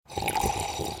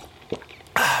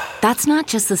That's not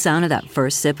just the sound of that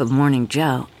first sip of Morning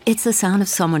Joe. It's the sound of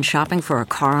someone shopping for a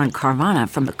car on Carvana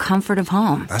from the comfort of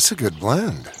home. That's a good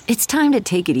blend. It's time to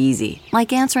take it easy,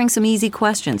 like answering some easy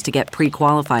questions to get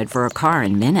pre-qualified for a car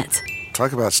in minutes.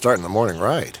 Talk about starting the morning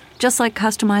right. Just like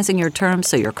customizing your terms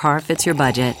so your car fits your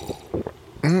budget.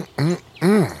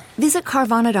 Visit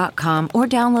Carvana.com or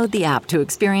download the app to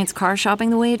experience car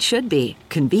shopping the way it should be.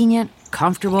 Convenient,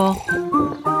 comfortable.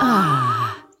 Ah.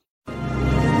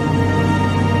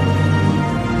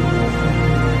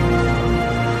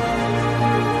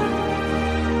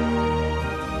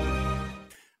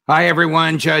 Hi,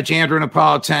 everyone. Judge Andrew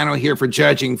Napolitano here for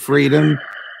Judging Freedom.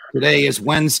 Today is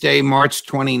Wednesday, March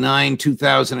 29,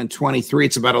 2023.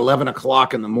 It's about 11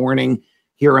 o'clock in the morning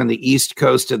here on the East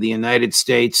Coast of the United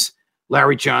States.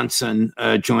 Larry Johnson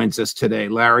joins us today.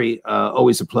 Larry,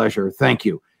 always a pleasure. Thank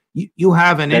you. You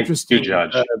have an interesting... Thank you,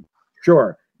 Judge.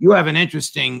 Sure. You have an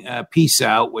interesting piece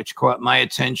out, which caught my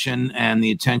attention and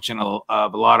the attention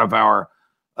of a lot of our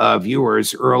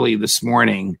viewers early this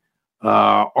morning,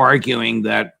 arguing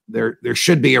that there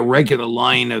should be a regular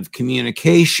line of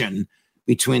communication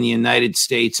between the United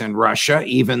States and Russia,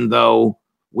 even though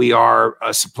we are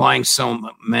supplying so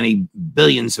many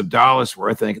billions of dollars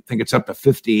worth. I think it's up to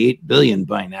 58 billion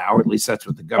by now, or at least that's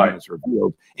what the government has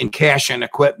revealed, in cash and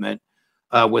equipment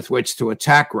with which to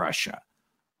attack Russia.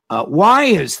 Why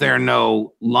is there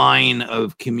no line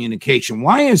of communication?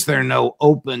 Why is there no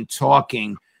open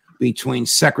talking between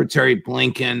Secretary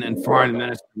Blinken and Foreign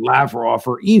Minister Lavrov,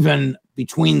 or even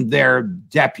between their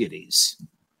deputies?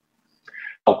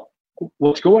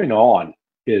 What's going on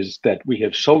is that we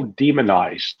have so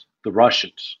demonized the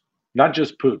Russians, not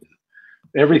just Putin.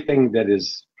 Everything that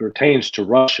pertains to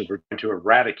Russia, we're trying to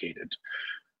eradicate it.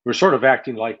 We're sort of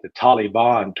acting like the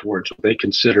Taliban towards what they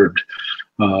considered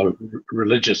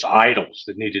religious idols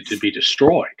that needed to be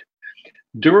destroyed.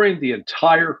 During the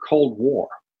entire Cold War,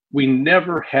 we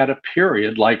never had a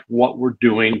period like what we're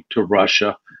doing to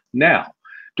Russia now.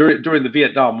 During the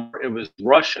Vietnam War, it was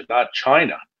Russia, not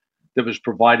China, that was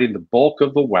providing the bulk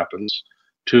of the weapons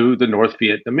to the North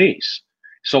Vietnamese.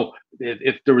 So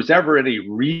if there was ever any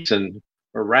reason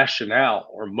or rationale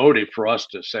or motive for us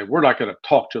to say, we're not going to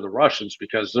talk to the Russians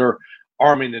because they're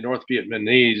arming the North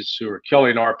Vietnamese who are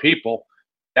killing our people,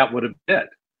 that would have been.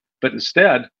 But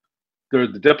instead, the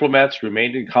diplomats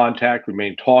remained in contact,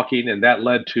 remained talking, and that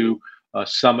led to a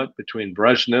summit between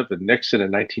Brezhnev and Nixon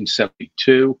in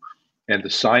 1972, and the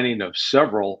signing of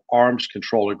several arms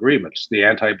control agreements, the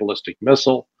anti-ballistic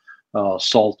missile,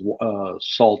 SALT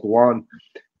I.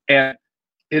 And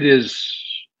it is,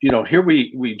 here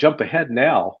we jump ahead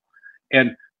now,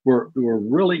 and we're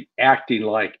really acting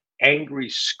like angry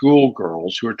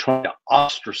schoolgirls who are trying to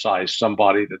ostracize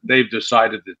somebody that they've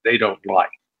decided that they don't like.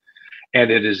 And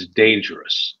it is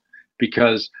dangerous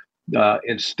because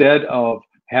instead of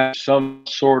having some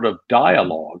sort of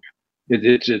dialogue,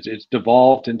 it's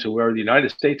devolved into where the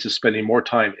United States is spending more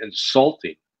time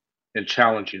insulting and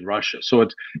challenging Russia. So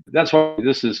that's why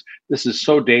this is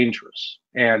so dangerous.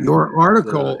 And your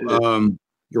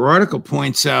article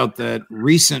points out that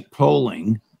recent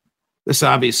polling, this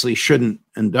obviously shouldn't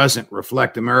and doesn't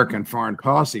reflect American foreign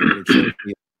policy, but it shows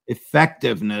the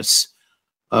effectiveness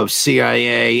of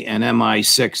CIA and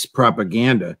MI6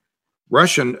 propaganda.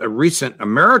 Recent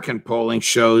American polling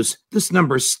shows this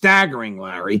number is staggering,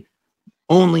 Larry.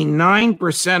 Only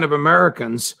 9% of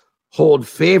Americans hold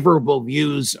favorable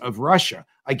views of Russia.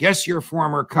 I guess your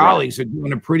former colleagues are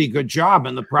doing a pretty good job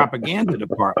in the propaganda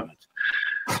department.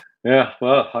 Yeah,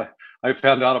 well, I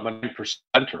found out I'm a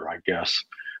 9%er, I guess.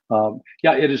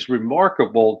 It is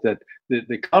remarkable that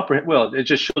it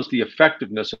just shows the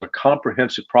effectiveness of a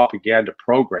comprehensive propaganda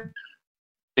program.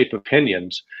 Shape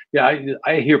opinions. Yeah,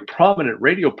 I hear prominent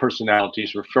radio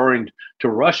personalities referring to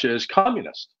Russia as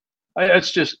communist.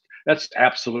 That's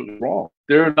absolutely wrong.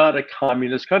 They're not a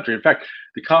communist country. In fact,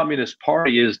 the Communist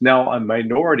Party is now a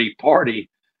minority party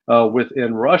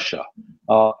within Russia.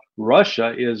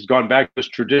 Russia is gone back to its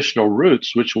traditional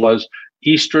roots, which was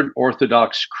Eastern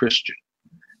Orthodox Christian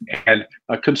and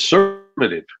a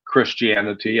conservative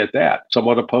Christianity at that,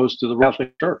 somewhat opposed to the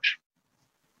Catholic Church.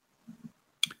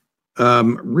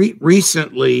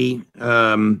 Recently,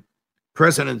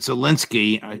 President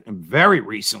Zelensky, very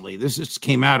recently, this just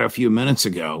came out a few minutes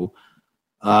ago,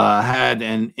 had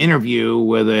an interview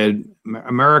with an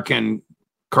American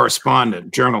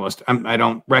correspondent, journalist. I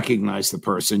don't recognize the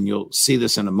person. You'll see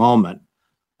this in a moment.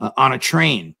 On a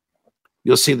train.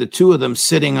 You'll see the two of them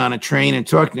sitting on a train and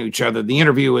talking to each other. The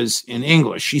interview is in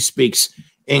English. She speaks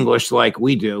English like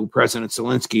we do. President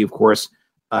Zelensky, of course,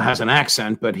 has an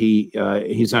accent, but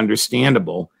he's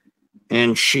understandable.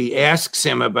 and she asks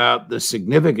him about the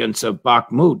significance of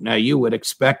Bakhmut. Now, you would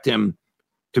expect him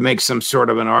to make some sort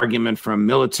of an argument from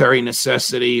military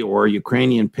necessity or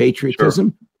Ukrainian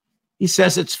patriotism. Sure. He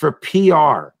says it's for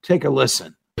PR. Take a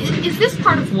listen. Is this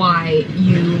part of why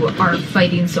you are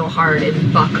fighting so hard in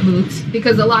Bakhmut?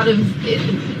 Because a lot of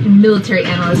military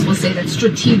analysts will say that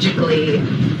strategically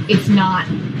it's not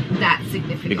that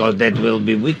significant. Because that will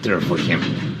be victory for him.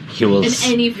 He will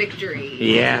any victory.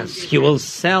 Yes, he will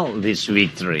sell this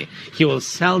victory. He will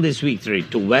sell this victory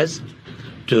to West,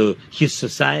 to his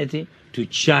society, to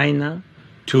China,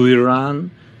 to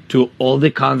Iran, to all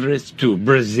the countries, to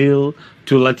Brazil,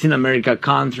 to Latin America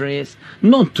countries,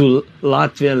 not to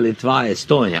Latvia, Lithuania,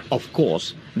 Estonia. Of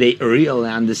course, they really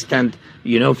understand,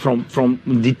 from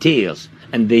details,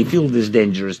 and they feel this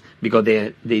dangerous because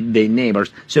they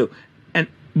neighbors.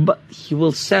 But he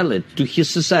will sell it to his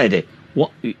society.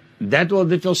 That was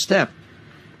the first step.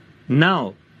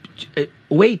 Now,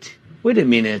 wait a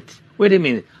minute.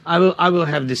 I will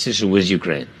have decision with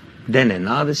Ukraine. Then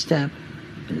another step.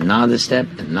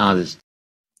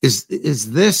 Is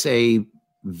this a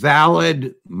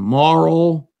valid,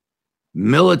 moral,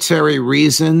 military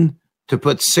reason to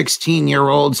put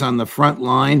 16-year-olds on the front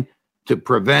line to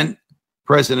prevent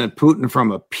President Putin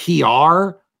from a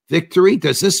PR victory?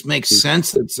 Does this make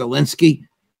sense that Zelensky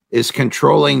is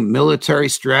controlling military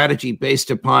strategy based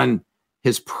upon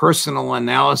his personal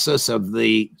analysis of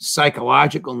the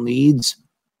psychological needs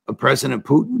of President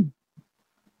Putin?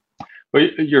 Well,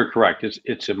 you're correct.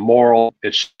 It's immoral,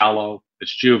 it's shallow,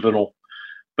 it's juvenile,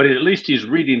 but at least he's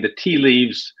reading the tea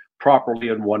leaves properly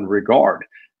in one regard.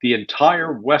 The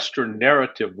entire Western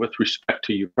narrative with respect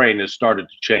to Ukraine has started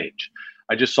to change.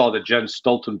 I just saw that Jens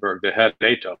Stoltenberg, the head of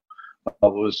NATO,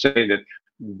 was saying that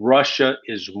Russia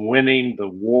is winning the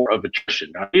war of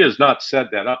attrition. Now, he has not said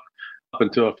that up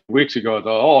until a few weeks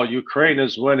ago. Ukraine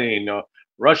is winning.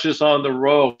 Russia's on the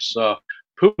ropes.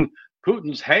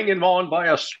 Putin's hanging on by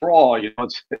a straw. It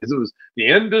was the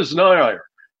end is nigh.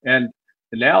 And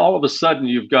now all of a sudden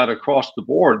you've got across the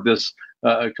board this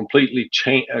complete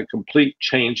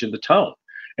change in the tone.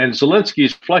 And Zelensky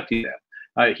is reflecting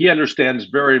that. He understands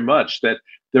very much that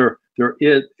there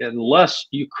is, unless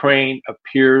Ukraine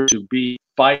appears to be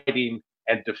fighting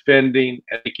and defending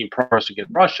and making progress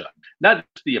against Russia, not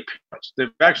just the appearance, they've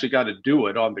actually got to do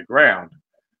it on the ground.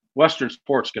 Western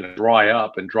support's going to dry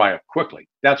up quickly.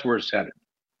 That's where it's headed.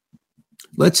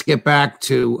 Let's get back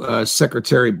to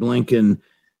Secretary Blinken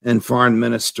and Foreign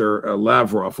Minister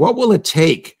Lavrov. What will it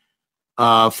take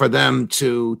for them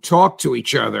to talk to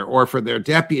each other, or for their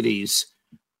deputies?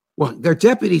 Well, their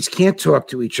deputies can't talk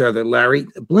to each other, Larry.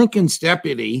 Blinken's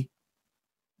deputy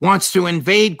wants to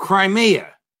invade Crimea.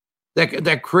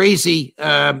 That crazy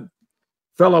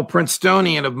fellow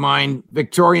Princetonian of mine,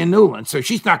 Victoria Nuland. So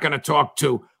she's not going to talk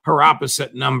to her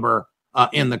opposite number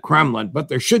in the Kremlin, but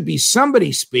there should be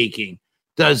somebody speaking.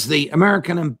 Does the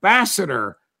American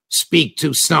ambassador speak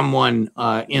to someone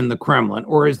in the Kremlin,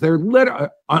 or is there,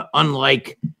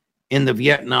 unlike in the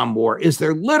Vietnam War, is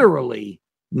there literally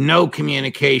no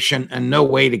communication and no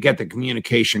way to get the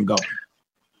communication going?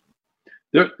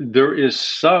 There is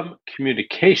some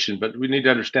communication, but we need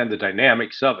to understand the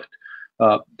dynamics of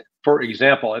it. For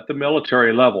example, at the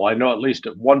military level, I know at least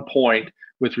at one point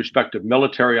with respect to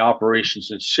military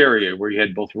operations in Syria, where you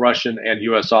had both Russian and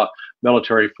U.S.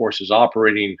 military forces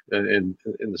operating in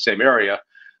the same area,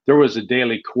 there was a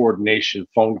daily coordination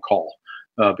phone call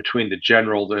between the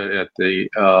general at the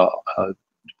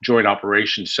Joint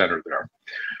Operations Center there.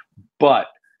 But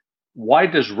why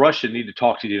does Russia need to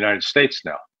talk to the United States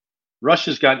now?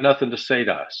 Russia's got nothing to say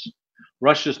to us.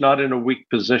 Russia's not in a weak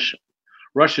position.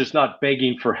 Russia's not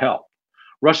begging for help.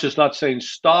 Russia's not saying,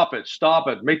 stop it,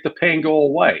 make the pain go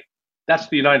away. That's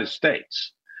the United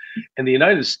States. And the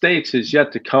United States has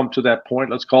yet to come to that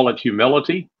point, let's call it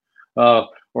humility,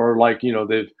 or like,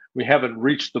 we haven't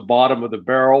reached the bottom of the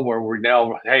barrel where we're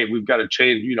now, hey, we've got to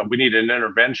change, we need an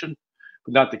intervention.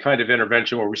 But not the kind of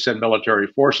intervention where we send military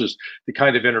forces, the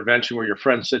kind of intervention where your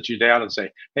friend sits you down and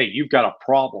say, hey, you've got a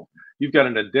problem. You've got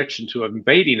an addiction to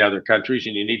invading other countries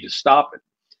and you need to stop it.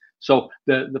 So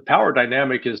the power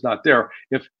dynamic is not there.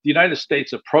 If the United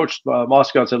States approached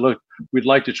Moscow and said, look, we'd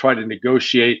like to try to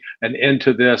negotiate an end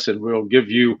to this and we'll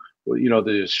give you,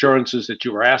 the assurances that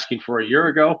you were asking for a year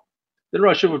ago, then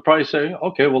Russia would probably say,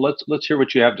 okay, well, let's hear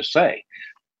what you have to say.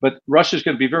 But Russia's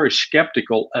going to be very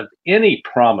skeptical of any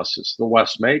promises the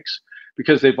West makes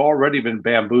because they've already been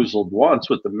bamboozled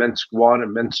once with the Minsk I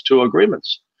and Minsk II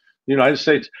agreements. The United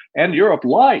States and Europe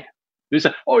lied. They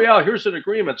said, oh, yeah, here's an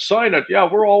agreement. Sign it.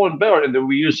 Yeah, we're all in bed. And then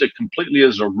we used it completely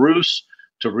as a ruse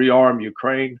to rearm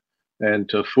Ukraine. and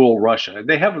to fool Russia. And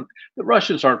they haven't. The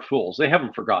Russians aren't fools. They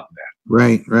haven't forgotten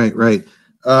that. Right.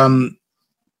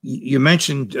 You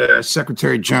mentioned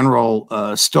Secretary General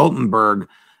Stoltenberg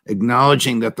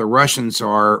acknowledging that the Russians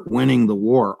are winning the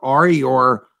war. Are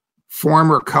your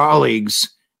former colleagues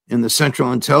in the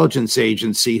Central Intelligence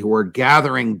Agency who are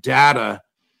gathering data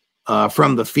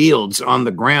from the fields on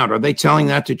the ground, are they telling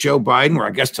that to Joe Biden, or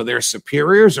I guess to their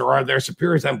superiors, or are their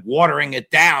superiors then watering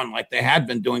it down like they had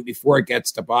been doing before it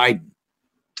gets to Biden?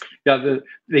 Yeah,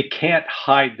 they can't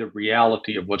hide the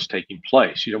reality of what's taking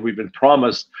place. We've been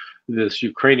promised this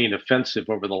Ukrainian offensive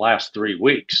over the last 3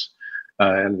 weeks,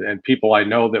 and people I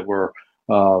know that were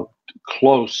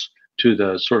close to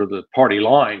the sort of the party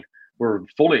line were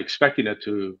fully expecting it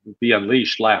to be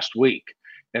unleashed last week,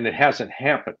 and it hasn't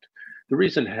happened. The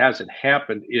reason it hasn't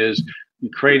happened is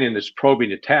Ukrainian is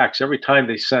probing attacks. Every time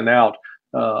they send out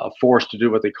a force to do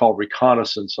what they call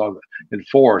reconnaissance in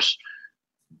force,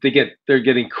 they're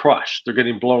getting crushed. They're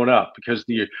getting blown up because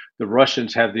the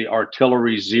Russians have the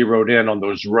artillery zeroed in on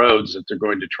those roads that they're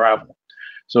going to travel.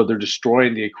 So they're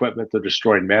destroying the equipment. They're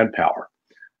destroying manpower.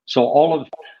 So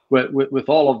with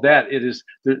all of that,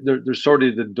 there's sort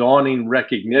of the dawning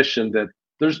recognition that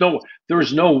there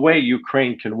is no way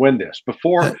Ukraine can win this.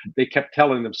 Before, they kept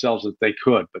telling themselves that they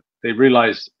could, but they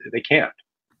realized they can't.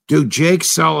 Do Jake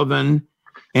Sullivan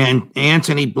and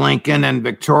Antony Blinken and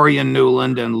Victoria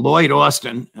Nuland and Lloyd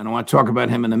Austin, and I want to talk about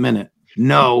him in a minute,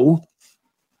 know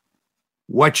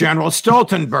what General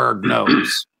Stoltenberg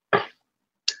knows?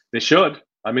 They should.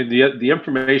 I mean, the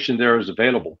information there is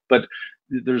available, but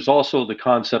there's also the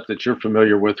concept that you're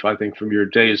familiar with, I think, from your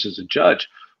days as a judge,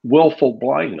 willful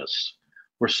blindness,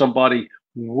 where somebody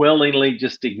willingly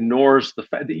just ignores the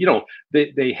fact that,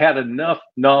 they had enough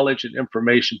knowledge and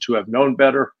information to have known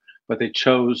better, but they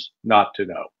chose not to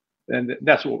know. And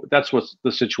that's what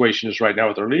the situation is right now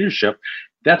with their leadership.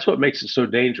 That's what makes it so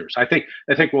dangerous. I think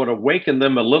what awakened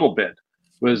them a little bit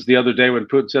was the other day when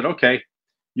Putin said, okay,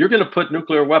 you're going to put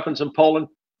nuclear weapons in Poland.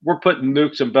 We're putting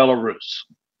nukes in Belarus,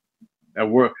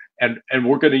 and we're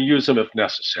going to use them if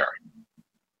necessary.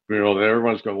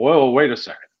 Everyone's going, whoa, wait a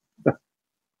second.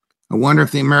 I wonder if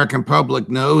the American public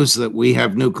knows that we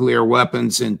have nuclear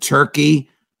weapons in Turkey,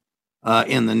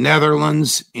 in the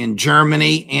Netherlands, in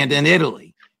Germany, and in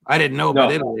Italy. I didn't know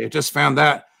about Italy. I just found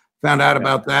out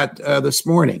about that this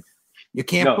morning. You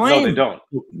can't blame. No, they don't.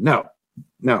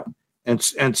 No.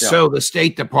 And so the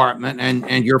State Department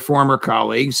and your former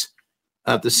colleagues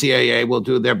at the CIA will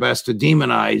do their best to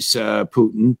demonize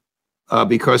Putin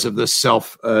because of this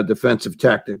self-defensive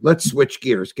tactic. Let's switch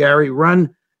gears. Gary,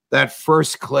 run that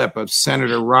first clip of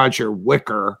Senator Roger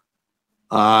Wicker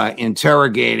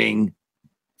interrogating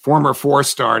former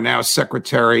four-star, now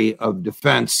Secretary of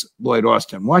Defense, Lloyd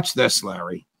Austin. Watch this,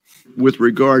 Larry. With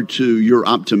regard to your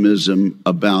optimism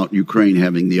about Ukraine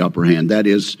having the upper hand, that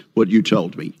is what you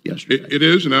told me yesterday. It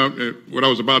is. Now, what I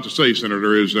was about to say,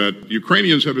 Senator, is that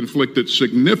Ukrainians have inflicted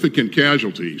significant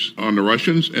casualties on the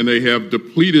Russians, and they have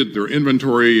depleted their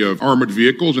inventory of armored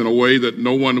vehicles in a way that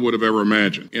no one would have ever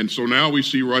imagined. And so now we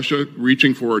see Russia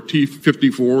reaching for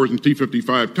T-54s and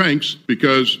T-55 tanks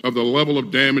because of the level of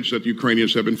damage that the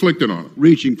Ukrainians have inflicted on them.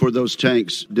 Reaching for those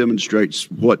tanks demonstrates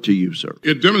what to you, sir?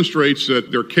 It demonstrates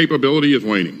that their capability is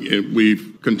waning.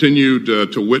 We've continued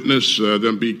to witness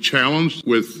them be challenged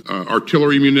with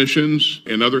artillery munitions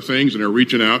and other things, and they're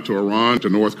reaching out to Iran, to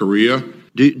North Korea.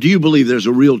 Do you believe there's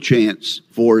a real chance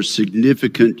for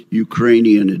significant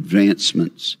Ukrainian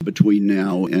advancements between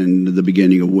now and the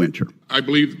beginning of winter? I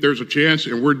believe there's a chance,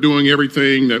 and we're doing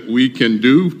everything that we can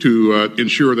do to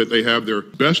ensure that they have their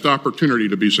best opportunity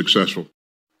to be successful.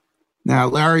 Now,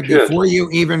 Larry, before you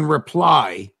even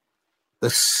reply, the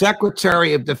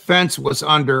Secretary of Defense was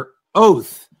under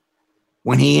oath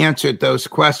when he answered those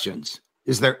questions.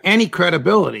 Is there any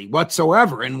credibility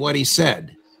whatsoever in what he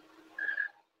said?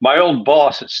 My old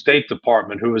boss at State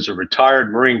Department, who was a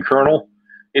retired Marine colonel,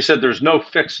 he said there's no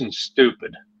fixing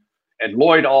stupid. And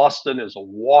Lloyd Austin is a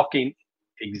walking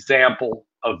example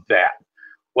of that.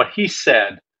 What he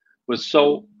said was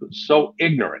so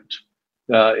ignorant.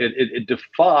 It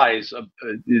defies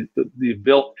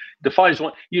defies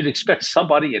what you'd expect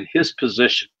somebody in his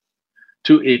position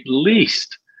to at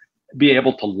least be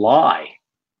able to lie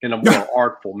in a more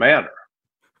artful manner.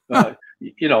 What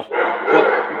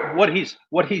he's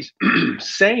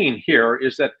saying here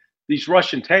is that these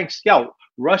Russian tanks,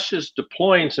 Russia's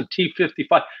deploying some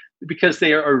T-55 because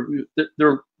they're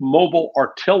mobile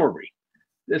artillery.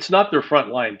 It's not their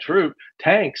frontline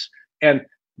tanks, and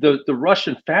the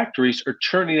Russian factories are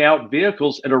churning out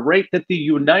vehicles at a rate that the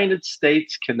United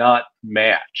States cannot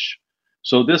match.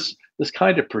 So this this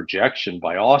kind of projection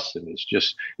by Austin is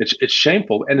just it's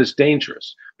shameful and it's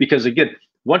dangerous, because again,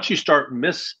 once you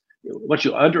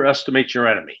underestimate your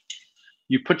enemy,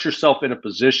 you put yourself in a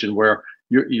position where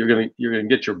you're gonna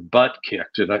get your butt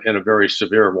kicked in a very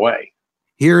severe way.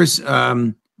 Here's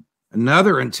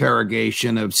another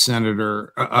interrogation of Secretary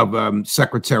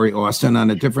Austin on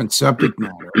a different subject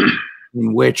matter,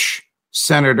 in which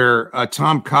Senator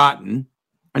Tom Cotton,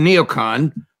 a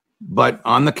neocon, but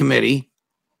on the committee,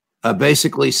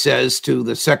 basically says to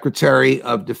the Secretary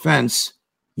of Defense,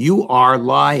 "You are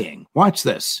lying." Watch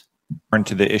this.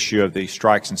 To the issue of the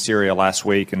strikes in Syria last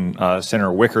week and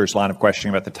Senator Wicker's line of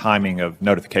questioning about the timing of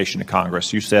notification to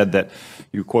Congress. You said that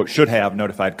you, quote, should have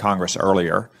notified Congress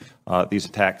earlier. These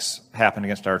attacks happened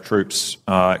against our troops,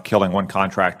 killing one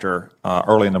contractor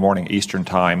early in the morning Eastern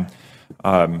time.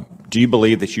 Do you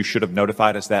believe that you should have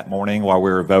notified us that morning while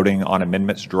we were voting on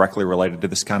amendments directly related to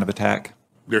this kind of attack?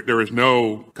 There is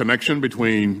no connection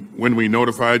between when we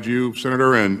notified you,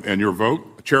 Senator, and your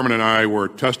vote. The chairman and I were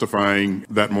testifying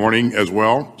that morning as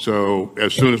well. So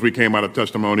as soon as we came out of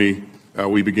testimony,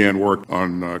 we began work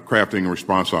on crafting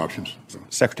response options.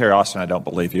 Secretary Austin, I don't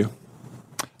believe you.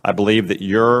 I believe that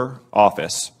your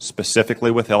office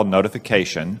specifically withheld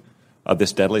notification of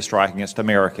this deadly strike against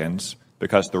Americans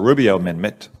because the Rubio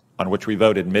Amendment, on which we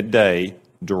voted midday,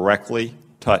 directly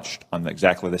touched on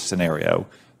exactly this scenario,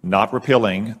 not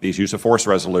repealing these use of force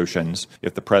resolutions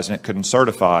if the president couldn't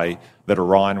certify that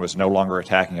Iran was no longer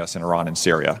attacking us in Iran and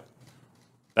Syria.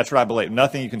 That's what I believe.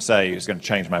 Nothing you can say is going to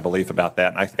change my belief about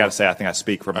that. And I got to say, I think I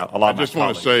speak for a lot of my colleagues. I just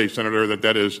want to say, Senator,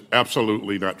 that is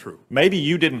absolutely not true. Maybe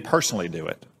you didn't personally do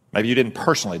it.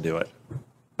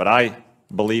 But I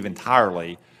believe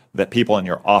entirely that people in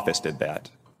your office did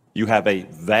that. You have a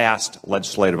vast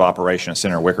legislative operation, as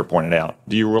Senator Wicker pointed out.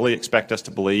 Do you really expect us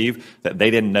to believe that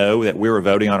they didn't know that we were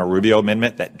voting on a Rubio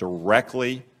amendment that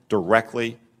directly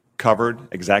covered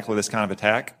exactly this kind of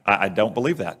attack? I don't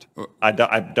believe that. I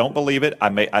don't believe it.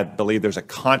 I believe there's a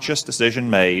conscious decision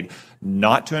made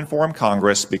not to inform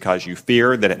Congress because you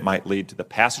fear that it might lead to the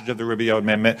passage of the Rubio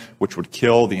amendment, which would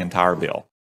kill the entire bill.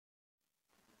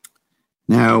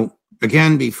 Now,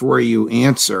 again, before you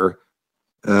answer,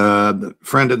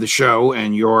 friend of the show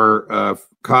and your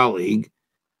colleague,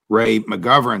 Ray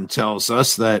McGovern, tells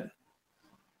us that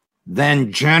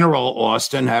then General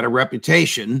Austin had a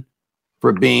reputation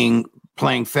for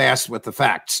playing fast with the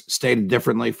facts, stated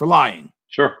differently for lying.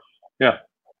 Sure. Yeah.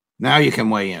 Now you can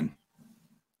weigh in.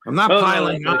 I'm not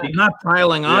piling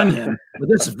on him, but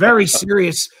this is very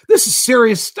serious. This is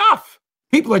serious stuff.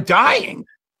 People are dying.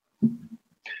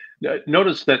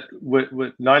 Notice that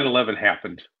when 9/11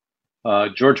 happened,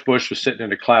 George Bush was sitting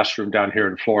in a classroom down here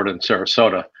in Florida in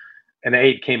Sarasota. An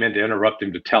aide came in to interrupt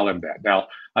him to tell him that. Now,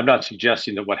 I'm not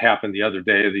suggesting that what happened the other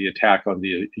day, the attack on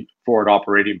the forward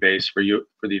operating base for the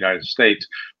United States,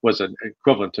 was an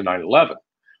equivalent to 9/11.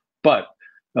 But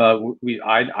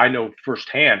I know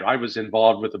firsthand. I was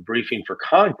involved with a briefing for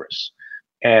Congress,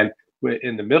 and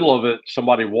in the middle of it,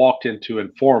 somebody walked in to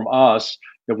inform us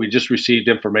that we just received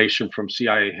information from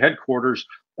CIA headquarters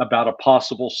about a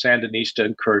possible Sandinista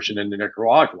incursion in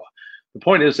Nicaragua. The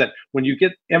point is that when you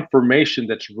get information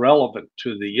that's relevant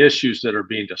to the issues that are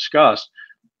being discussed,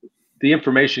 the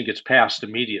information gets passed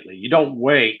immediately. You don't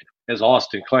wait, as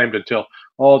Austin claimed, until,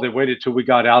 they waited till we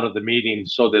got out of the meeting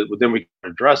so that then we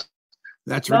can address it.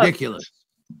 That's ridiculous.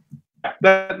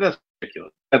 That's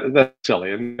ridiculous. That's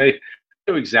silly. And they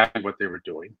knew exactly what they were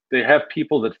doing. They have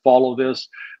people that follow this.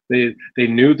 They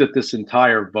knew that this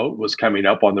entire vote was coming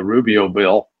up on the Rubio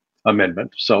bill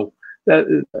amendment. So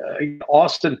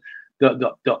Austin,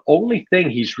 the only thing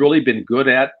he's really been good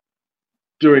at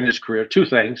during his career, two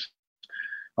things,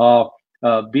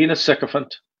 being a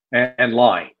sycophant and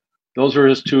lying. Those are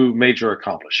his two major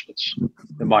accomplishments.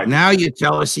 Now you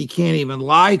tell us he can't even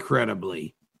lie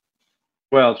credibly.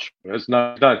 Well, it's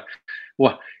not done.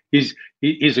 Well, he's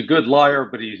a good liar,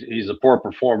 but he's a poor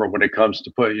performer when it comes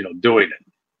to doing it.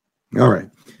 All right.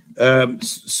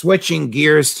 Switching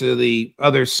gears to the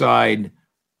other side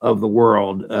of the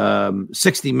world,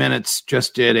 60 Minutes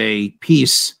just did a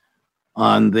piece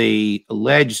on the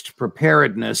alleged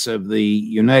preparedness of the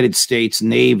United States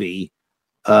Navy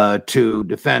to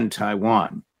defend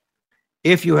Taiwan.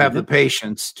 If you have the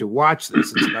patience to watch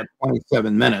this, it's about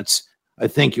 27 minutes. I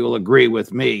think you'll agree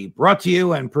with me. Brought to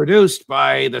you and produced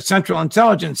by the Central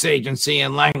Intelligence Agency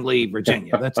in Langley,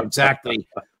 Virginia. That's exactly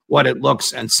what it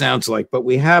looks and sounds like. But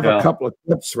we have a couple of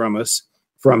clips from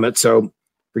it. So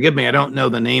forgive me, I don't know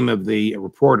the name of the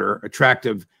reporter.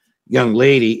 Attractive young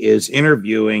lady is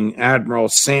interviewing Admiral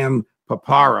Sam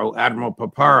Paparo. Admiral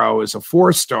Paparo is a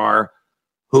 4-star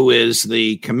who is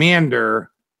the commander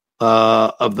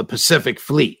of the Pacific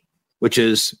Fleet, which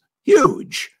is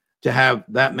huge to have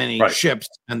that many ships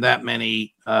and that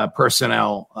many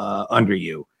personnel under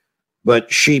you.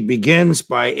 But she begins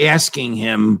by asking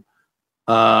him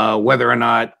whether or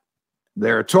not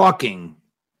they're talking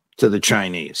to the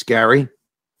Chinese. Gary?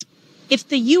 If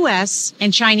the U.S.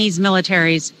 and Chinese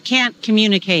militaries can't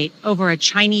communicate over a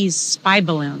Chinese spy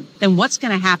balloon, then what's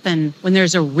going to happen when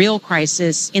there's a real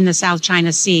crisis in the South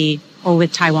China Sea or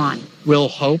with Taiwan? We'll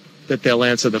hope that they'll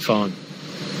answer the phone.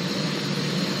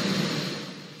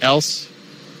 Else,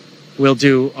 we'll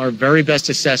do our very best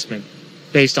assessment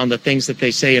based on the things that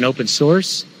they say in open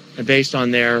source and based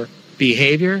on their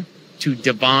behavior to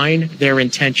divine their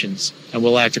intentions, and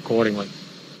we'll act accordingly.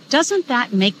 Doesn't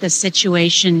that make the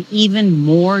situation even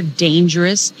more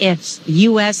dangerous if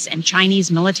U.S. and Chinese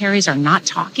militaries are not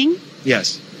talking?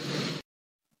 Yes.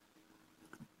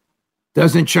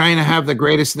 Doesn't China have the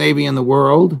greatest navy in the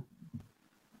world?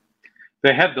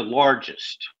 They have the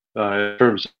largest in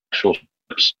terms of actual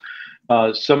ships.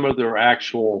 Some of their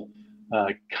actual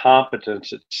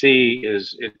competence at sea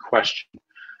is in question.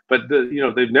 But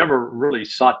they've never really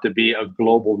sought to be a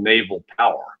global naval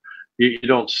power. You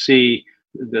don't see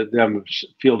them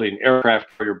fielding aircraft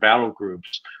carrier battle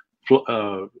groups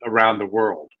around the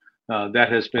world.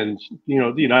 That has been,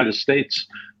 the United States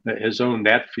has owned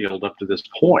that field up to this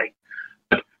point.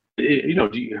 But,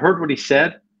 you heard what he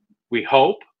said? We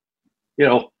hope.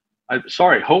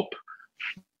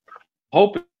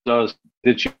 Hope does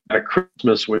that you at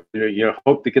Christmas when you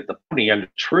hope to get the money under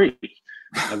the tree,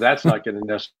 and that's not going to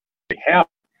necessarily happen.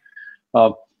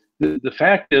 The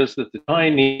fact is that the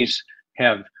Chinese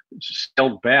have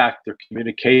scaled back their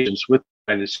communications with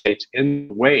the United States in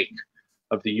the wake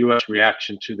of the U.S.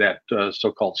 reaction to that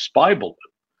so-called spy balloon.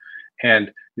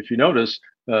 And if you notice,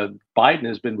 Biden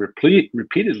has been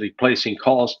repeatedly placing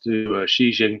calls to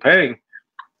Xi Jinping,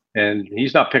 and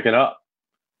he's not picking up.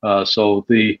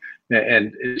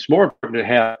 And it's more important to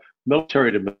have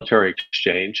military-to-military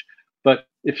exchange. But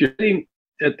if you're looking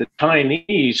at the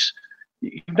Chinese,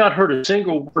 you've not heard a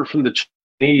single word from the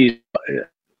Chinese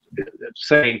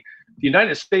saying the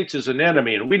United States is an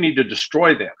enemy and we need to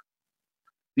destroy them.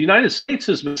 The United States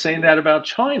has been saying that about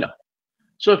China.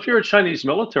 So if you're a Chinese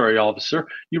military officer,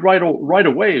 you right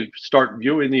away start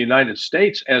viewing the United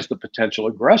States as the potential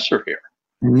aggressor here.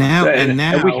 And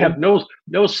we have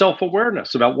no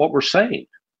self-awareness about what we're saying.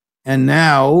 And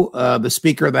now the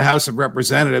Speaker of the House of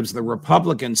Representatives, the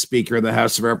Republican Speaker of the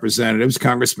House of Representatives,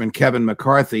 Congressman Kevin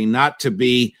McCarthy, not to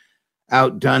be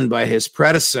outdone by his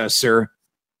predecessor,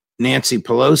 Nancy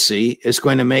Pelosi, is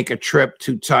going to make a trip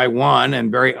to Taiwan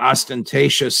and very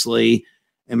ostentatiously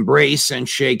embrace and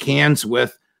shake hands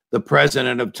with the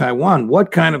president of Taiwan.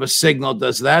 What kind of a signal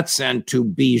does that send to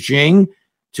Beijing,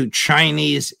 to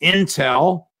Chinese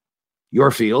intel,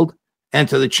 your field, and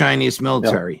to the Chinese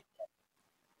military? Yeah.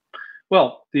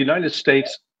 Well, the United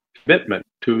States' commitment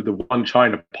to the one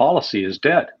China policy is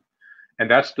dead.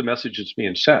 And that's the message that's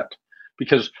being sent.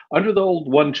 Because under the old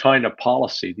one China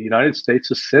policy, the United States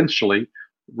essentially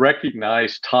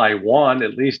recognized Taiwan,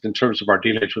 at least in terms of our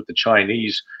dealings with the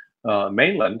Chinese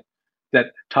mainland, that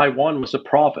Taiwan was a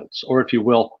province, or if you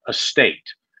will, a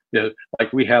state.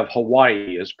 Like we have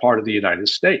Hawaii as part of the United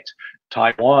States.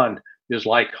 Taiwan is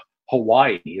like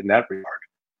Hawaii in that regard.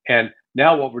 And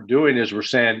now what we're doing is we're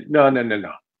saying, no.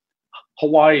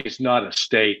 Hawaii is not a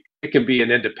state. It can be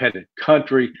an independent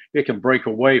country. It can break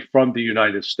away from the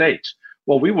United States.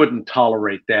 Well, we wouldn't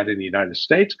tolerate that in the United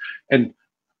States. And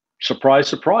surprise,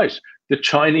 surprise, the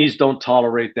Chinese don't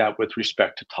tolerate that with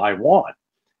respect to Taiwan.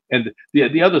 And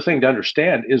the other thing to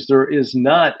understand is there is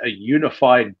not a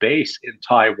unified base in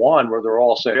Taiwan where they're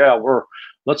all saying,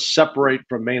 let's separate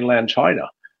from mainland China.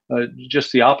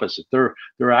 Just the opposite.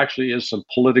 There actually is some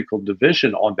political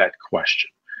division on that question.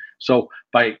 So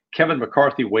by Kevin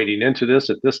McCarthy wading into this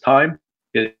at this time,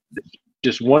 it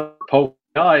just one poke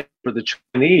eye for the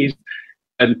Chinese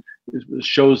and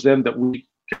shows them that we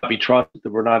cannot be trusted,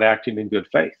 that we're not acting in good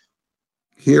faith.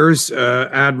 Here's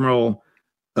Admiral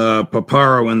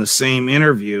Paparo in the same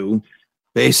interview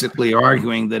basically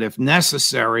arguing that if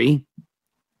necessary,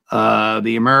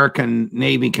 the American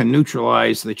Navy can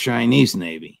neutralize the Chinese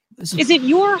Navy. Is it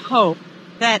your hope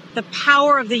that the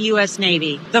power of the U.S.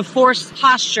 Navy, the force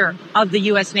posture of the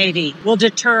U.S. Navy, will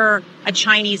deter a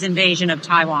Chinese invasion of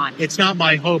Taiwan? It's not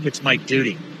my hope, it's my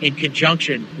duty, in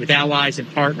conjunction with allies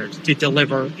and partners, to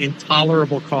deliver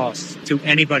intolerable costs to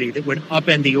anybody that would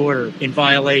upend the order in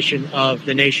violation of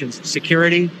the nation's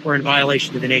security or in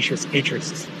violation of the nation's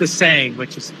interests. The saying,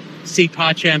 which is Si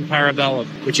pacem para bellum,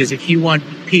 which is if you want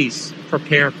peace,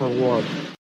 prepare for war.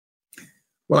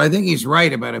 Well, I think he's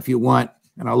right about if you want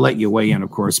and I'll let you weigh in, of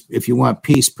course, if you want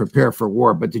peace, prepare for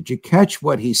war. But did you catch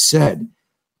what he said?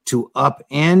 To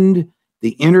upend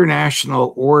the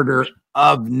international order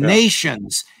of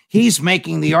nations. He's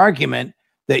making the argument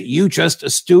that you just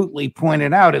astutely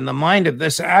pointed out. In the mind of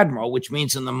this admiral, which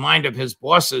means in the mind of his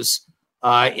bosses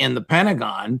in the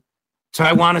Pentagon,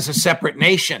 Taiwan is a separate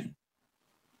nation.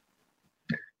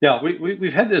 Yeah,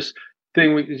 we've had this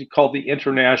thing called the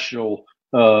international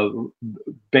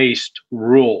based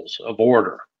rules of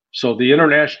order. So the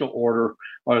international order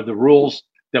are the rules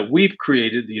that we've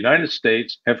created, the United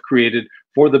States have created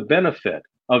for the benefit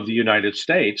of the United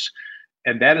States,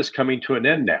 and that is coming to an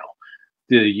end now.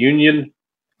 The union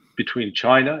between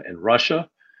China and Russia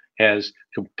has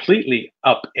completely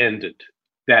upended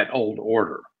that old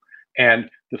order. And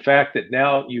the fact that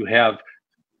now you have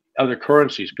other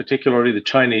currencies, particularly the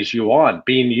Chinese yuan,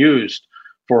 being used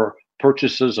for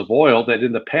purchases of oil that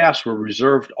in the past were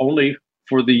reserved only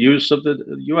for the use of the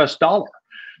US dollar.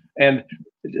 And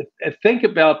think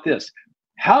about this.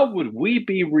 How would we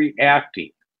be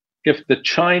reacting if the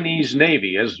Chinese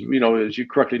Navy, as you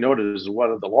correctly noted, is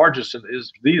one of the largest,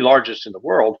 is the largest in the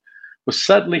world, was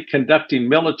suddenly conducting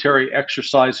military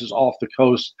exercises off the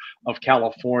coast of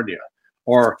California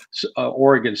or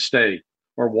Oregon State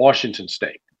or Washington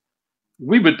State?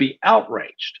 We would be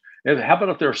outraged. And how about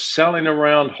if they're sailing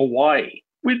around Hawaii?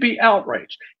 We'd be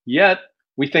outraged. Yet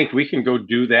we think we can go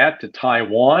do that to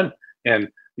Taiwan, and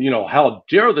how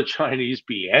dare the Chinese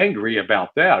be angry about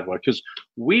that? Well, because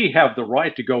we have the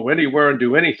right to go anywhere and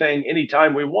do anything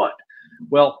anytime we want.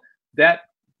 Well, that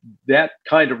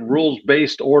kind of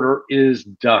rules-based order is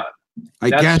done.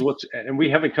 And we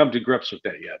haven't come to grips with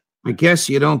that yet. I guess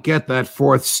you don't get that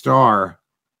fourth star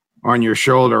on your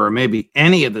shoulder, or maybe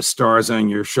any of the stars on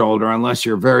your shoulder, unless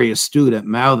you're very astute at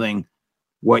mouthing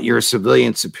what your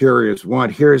civilian superiors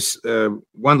want. Here's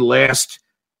one last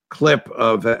clip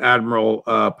of Admiral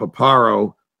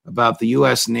Paparo about the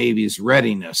U.S. Navy's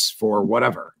readiness for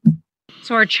whatever.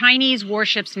 So are Chinese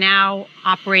warships now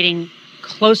operating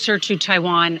closer to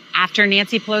Taiwan after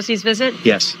Nancy Pelosi's visit?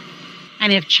 Yes.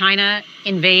 And if China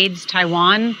invades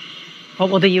Taiwan, what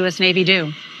will the U.S. Navy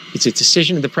do? It's a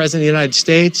decision of the President of the United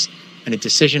States and a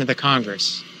decision of the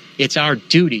Congress. It's our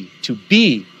duty to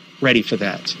be ready for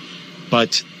that.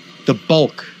 But the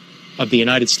bulk of the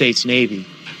United States Navy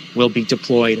will be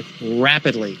deployed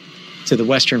rapidly to the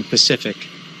Western Pacific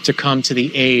to come to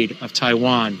the aid of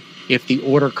Taiwan if the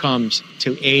order comes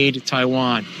to aid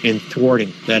Taiwan in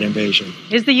thwarting that invasion.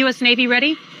 Is the U.S. Navy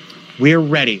ready? We're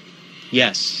ready,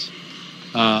 yes.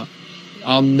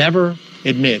 I'll never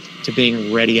admit to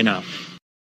being ready enough.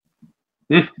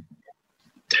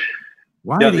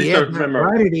 Why did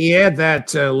he add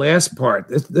that last part?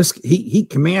 He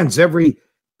commands every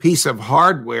piece of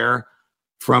hardware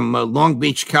from Long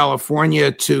Beach,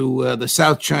 California to the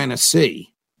South China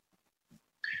Sea.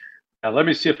 Now, let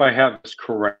me see if I have this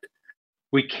correct.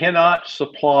 We cannot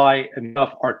supply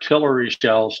enough artillery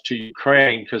shells to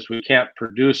Ukraine because we can't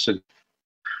produce it.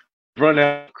 We've run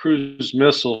out of cruise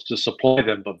missiles to supply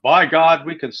them, but by God,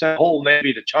 we can send a whole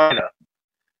Navy to China.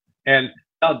 And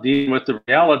now dealing with the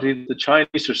reality that the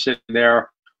Chinese are sitting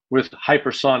there with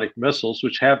hypersonic missiles,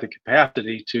 which have the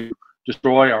capacity to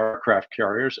destroy our aircraft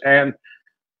carriers, and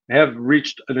have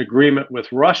reached an agreement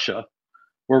with Russia,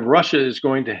 where Russia is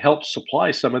going to help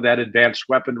supply some of that advanced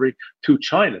weaponry to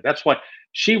China. That's why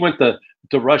she went to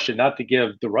Russia, not to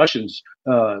give the Russians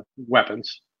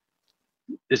weapons.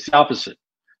 It's the opposite.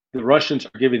 The Russians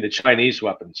are giving the Chinese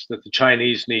weapons that the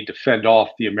Chinese need to fend off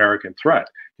the American threat,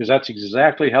 because that's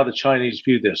exactly how the Chinese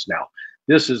view this now.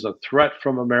 This is a threat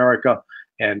from America,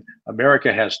 and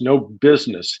America has no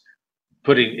business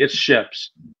putting its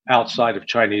ships outside of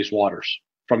Chinese waters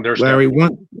from their Larry,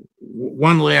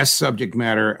 one last subject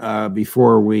matter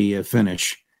before we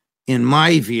finish. In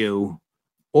my view,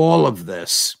 all of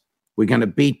this, we're going to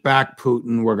beat back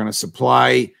Putin. We're going to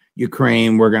supply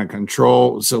Ukraine. We're going to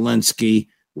control Zelensky.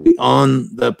 We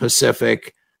own the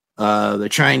Pacific. The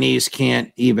Chinese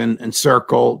can't even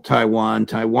encircle Taiwan.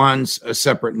 Taiwan's a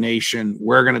separate nation.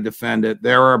 We're going to defend it.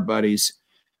 They're our buddies.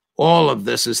 All of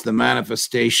this is the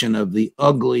manifestation of the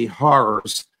ugly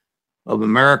horrors of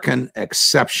American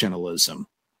exceptionalism.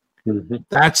 Mm-hmm.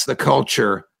 That's the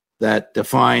culture that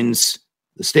defines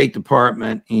the State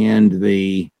Department and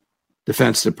the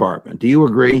Defense Department. Do you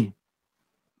agree?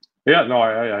 Yeah, no,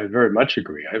 I very much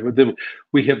agree.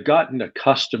 We have gotten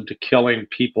accustomed to killing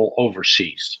people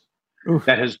overseas. Oof.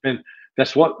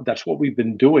 That's what we've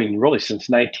been doing really since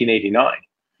 1989.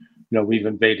 We've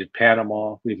invaded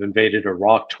Panama, we've invaded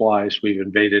Iraq twice, we've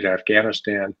invaded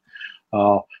Afghanistan.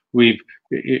 We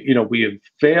have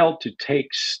failed to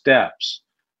take steps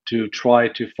to try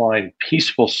to find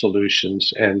peaceful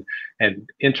solutions and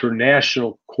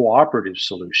international cooperative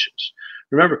solutions.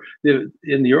 Remember,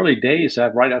 in the early days,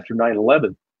 right after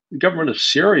 9/11, the government of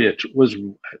Syria was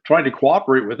trying to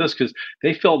cooperate with us because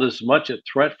they felt as much a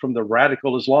threat from the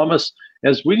radical Islamists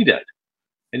as we did,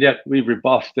 and yet we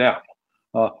rebuffed them.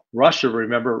 Russia,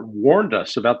 remember, warned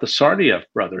us about the Tsarnaev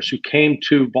brothers who came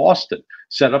to Boston,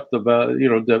 set up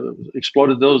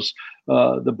exploded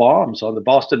the bombs on the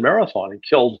Boston Marathon and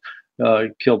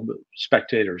killed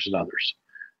spectators and others,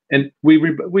 and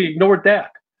we ignored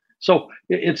that. So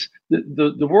it's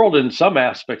the world in some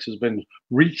aspects has been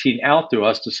reaching out to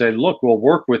us to say, look, we'll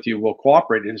work with you, we'll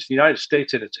cooperate. And it's the United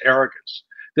States and its arrogance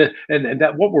and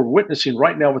that what we're witnessing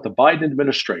right now with the Biden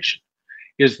administration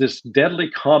is this deadly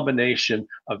combination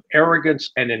of arrogance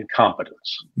and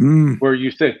incompetence, where you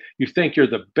think you're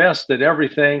the best at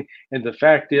everything, and the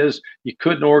fact is you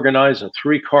couldn't organize a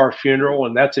 3-car funeral,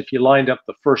 and that's if you lined up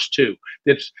the first 2.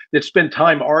 It's spent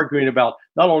time arguing about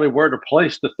not only where to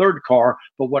place the 3rd car,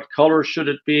 but what color should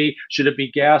it be? Should it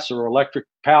be gas or electric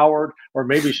powered, or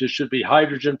maybe it should be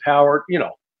hydrogen powered?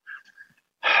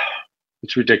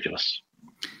 It's ridiculous.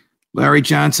 Larry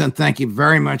Johnson, thank you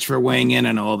very much for weighing in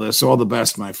on all this. All the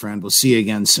best, my friend. We'll see you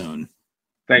again soon.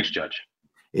 Thanks, Judge.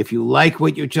 If you like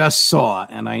what you just saw,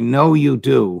 and I know you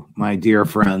do, my dear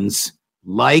friends,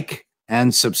 like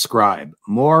and subscribe.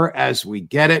 More as we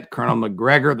get it. Colonel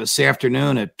McGregor this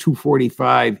afternoon at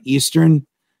 2:45 Eastern.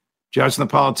 Judge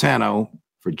Napolitano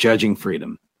for Judging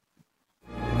Freedom.